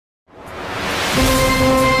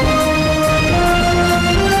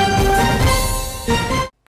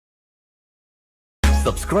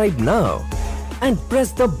Subscribe now and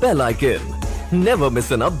press the bell icon. Never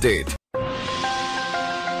miss an update.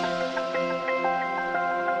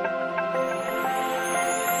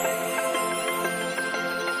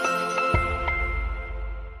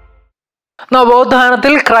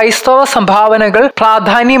 നവോത്ഥാനത്തിൽ ക്രൈസ്തവ സംഭാവനകൾ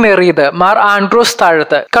പ്രാധാന്യമേറിയത് Mar Andrews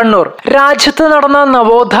താഴത്ത്, കണ്ണൂർ. രാജ്യത്ത് നടന്ന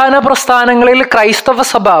നവോത്ഥാന പ്രസ്ഥാനങ്ങളിൽ ക്രൈസ്തവ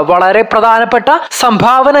സഭ വളരെ പ്രധാനപ്പെട്ട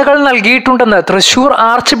സംഭാവനകൾ നൽകിയിട്ടുണ്ടെന്ന് തൃശൂർ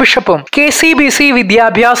ആർച്ച് ബിഷപ്പും KCBC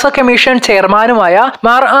വിദ്യാഭ്യാസ കമ്മീഷൻ ചെയർമാനുമായ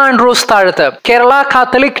മാർ ആൻഡ്രൂസ് താഴത്ത് കേരള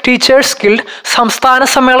കാത്തലിക് ടീച്ചേഴ്സ് ഗിൽഡ് സംസ്ഥാന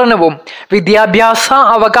സമ്മേളനവും വിദ്യാഭ്യാസ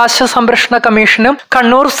അവകാശ സംരക്ഷണ കമ്മീഷനും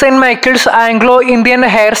Kannur saint Michael's Anglo Indian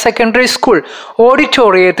higher secondary school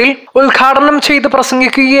ഓഡിറ്റോറിയത്തിൽ ഉദ്ഘാടനം ചെയ്ത്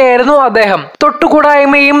പ്രസംഗിക്കുകയായിരുന്നു അദ്ദേഹം.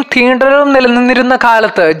 തൊട്ടുകൂടായ്മയും തീണ്ടലും നിലനിന്നിരുന്ന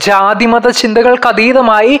കാലത്ത് ജാതിമത ചിന്തകൾക്ക്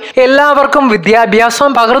അതീതമായി എല്ലാവർക്കും വിദ്യാഭ്യാസം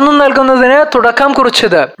പകർന്നു നൽകുന്നതിന് തുടക്കം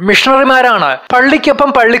കുറിച്ചത് മിഷണറിമാരാണ്. പള്ളിക്കൊപ്പം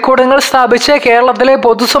പള്ളിക്കൂടങ്ങൾ സ്ഥാപിച്ച് കേരളത്തിലെ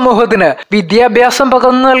പൊതുസമൂഹത്തിന് വിദ്യാഭ്യാസം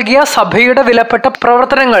പകർന്നു നൽകിയ സഭയുടെ വിലപ്പെട്ട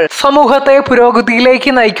പ്രവർത്തനങ്ങൾ സമൂഹത്തെ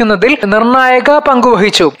പുരോഗതിയിലേക്ക് നയിക്കുന്നതിൽ നിർണായക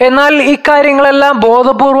പങ്കുവഹിച്ചു. എന്നാൽ ഇക്കാര്യങ്ങളെല്ലാം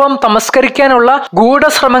ബോധപൂർവം തമസ്കരിക്കാനുള്ള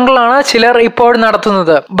ഗൂഢശ്രമങ്ങളാണ് ചിലർ ഇപ്പോൾ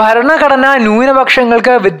നടത്തുന്നത്. ഭരണഘടന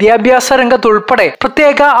ന്യൂനപക്ഷങ്ങൾക്ക് വിദ്യാഭ്യാസ രംഗത്തുൾപ്പെടെ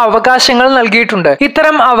പ്രത്യേക അവകാശങ്ങൾ നൽകിയിട്ടുണ്ട്.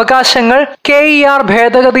 ഇത്തരം അവകാശങ്ങൾ KER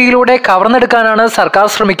ഭേദഗതിയിലൂടെ കവർന്നെടുക്കാനാണ് സർക്കാർ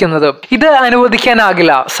ശ്രമിക്കുന്നത്. ഇത്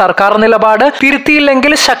അനുവദിക്കാനാകില്ല. സർക്കാർ നിലപാട്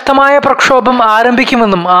തിരുത്തിയില്ലെങ്കിൽ ശക്തമായ പ്രക്ഷോഭം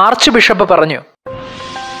ആരംഭിക്കുമെന്നും ആർച്ച് ബിഷപ്പ് പറഞ്ഞു.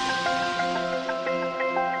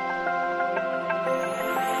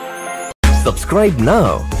 Subscribe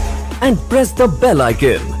now and press the bell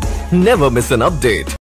icon. Never miss an update.